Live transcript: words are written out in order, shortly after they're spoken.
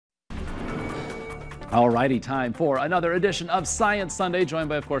Alrighty, time for another edition of Science Sunday, joined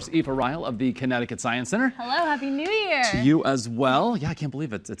by, of course, Eva Ryle of the Connecticut Science Center. Hello, Happy New Year. To you as well. Yeah, I can't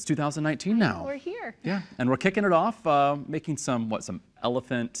believe it. It's 2019 now. We're here. Yeah, and we're kicking it off, making some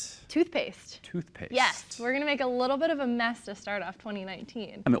elephant... Toothpaste. Toothpaste. Yes, we're going to make a little bit of a mess to start off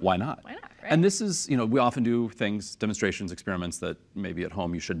 2019. I mean, why not? Why not, right? And this is, we often do things, demonstrations, experiments that maybe at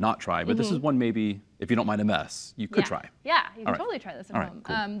home you should not try, but this is one maybe, if you don't mind a mess, you could try. Yeah, you can totally try this at home.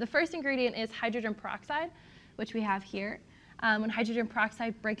 Cool. The first ingredient is hydrogen peroxide, which we have here. When hydrogen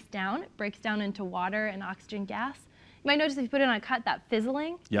peroxide breaks down, it breaks down into water and oxygen gas. You might notice if you put it on a cut, that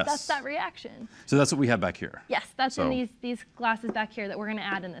fizzling, that's that reaction. So that's what we have back here. Yes, that's in these glasses back here that we're going to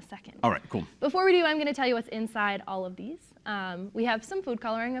add in a second. All right, cool. Before we do, I'm going to tell you what's inside all of these. We have some food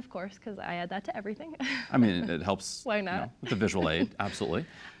coloring, of course, because I add that to everything. I mean, it helps. Why not? With the visual aid, absolutely.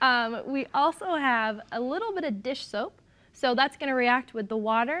 We also have a little bit of dish soap. So that's going to react with the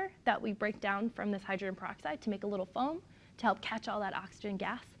water that we break down from this hydrogen peroxide to make a little foam to help catch all that oxygen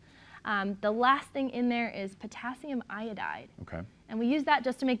gas. The last thing in there is potassium iodide. Okay. And we use that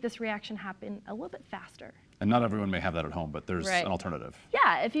just to make this reaction happen a little bit faster. And not everyone may have that at home, but there's an alternative.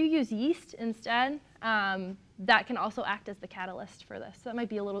 Yeah, if you use yeast instead, that can also act as the catalyst for this. So that might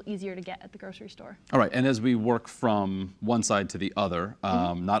be a little easier to get at the grocery store. All right, and as we work from one side to the other,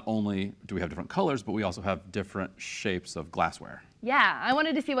 not only do we have different colors, but we also have different shapes of glassware. Yeah, I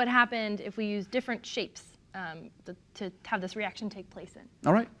wanted to see what happened if we use different shapes to have this reaction take place in.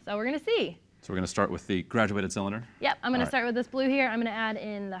 All right. So we're going to see. So we're going to start with the graduated cylinder? Yep, I'm going to start with this blue here. I'm going to add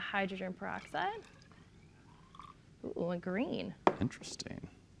in the hydrogen peroxide. Ooh, and green. Interesting.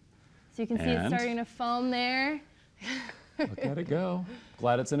 So you can see it's starting to foam there. Look at it go.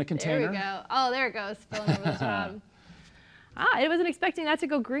 Glad it's in a container. There we go. Oh, there it goes, spilling over the top. I wasn't expecting that to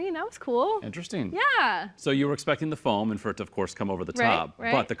go green. That was cool. Interesting. Yeah. So you were expecting the foam and for it to, of course, come over the top,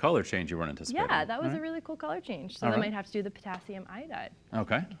 but the color change you weren't anticipating. Yeah, that was a really cool color change. So I might have to do the potassium iodide.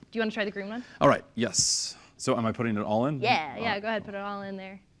 Okay. Do you want to try the green one? All right, yes. So am I putting it all in? Yeah, go ahead, put it all in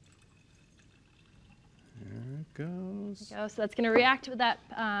there. There it goes. There you go. So that's going to react with that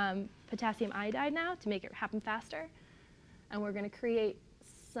potassium iodide now to make it happen faster. And we're going to create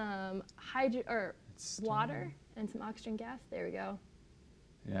some water and some oxygen gas. There we go.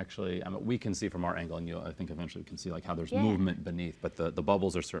 Yeah, actually, we can see from our angle, and I think eventually we can see like how there's movement beneath, but the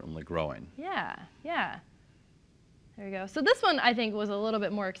bubbles are certainly growing. Yeah, yeah. There we go. So this one I think was a little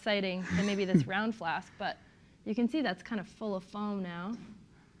bit more exciting than maybe this round flask, but you can see that's kind of full of foam now.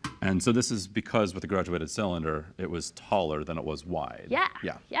 And so this is because with the graduated cylinder, it was taller than it was wide. Yeah.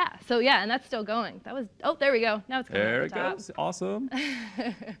 Yeah. Yeah. So yeah, and that's still going. That was, oh, there we go. Now it's coming there out the top. It goes. Awesome.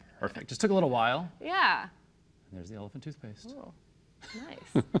 Perfect. Just took a little while. Yeah. And there's the elephant toothpaste. Oh,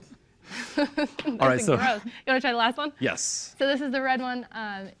 nice. All right, so. Gross. You want to try the last one? Yes. So this is the red one.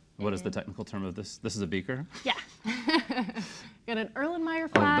 What is the technical term of this? This is a beaker? Yeah. Got an Erlenmeyer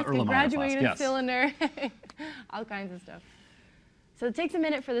flask, a graduated cylinder, all kinds of stuff. So it takes a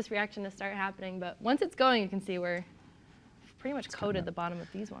minute for this reaction to start happening, but once it's going, you can see we're pretty much coated the bottom of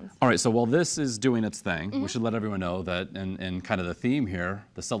these ones. All right, so while this is doing its thing, we should let everyone know that in kind of the theme here,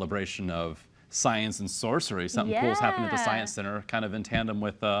 the celebration of science and sorcery, something cool is happening at the Science Center, kind of in tandem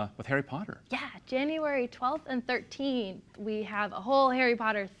with Harry Potter. Yeah, January 12th and 13th, we have a whole Harry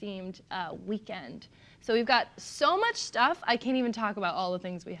Potter themed weekend. So we've got so much stuff, I can't even talk about all the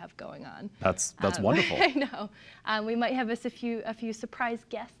things we have going on. That's wonderful. I know. We might have a few surprise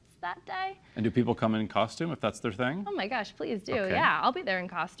guests that day. And do people come in costume if that's their thing? Oh my gosh, please do. Okay. Yeah, I'll be there in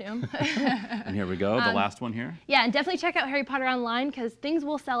costume. And here we go, the last one here. Yeah, and definitely check out Harry Potter online because things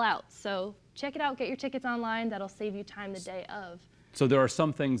will sell out. So check it out, get your tickets online. That'll save you time the day of. So there are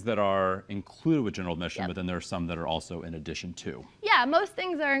some things that are included with general admission, but then there are some that are also in addition to. Yeah, most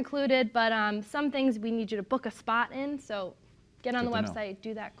things are included, but some things we need you to book a spot in. So get on the website,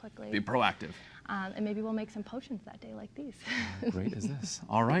 do that quickly. Be proactive. And maybe we'll make some potions that day like these. How great is this?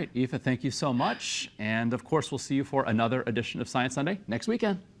 All right, Eva, thank you so much. And of course, we'll see you for another edition of Science Sunday next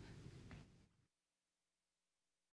weekend.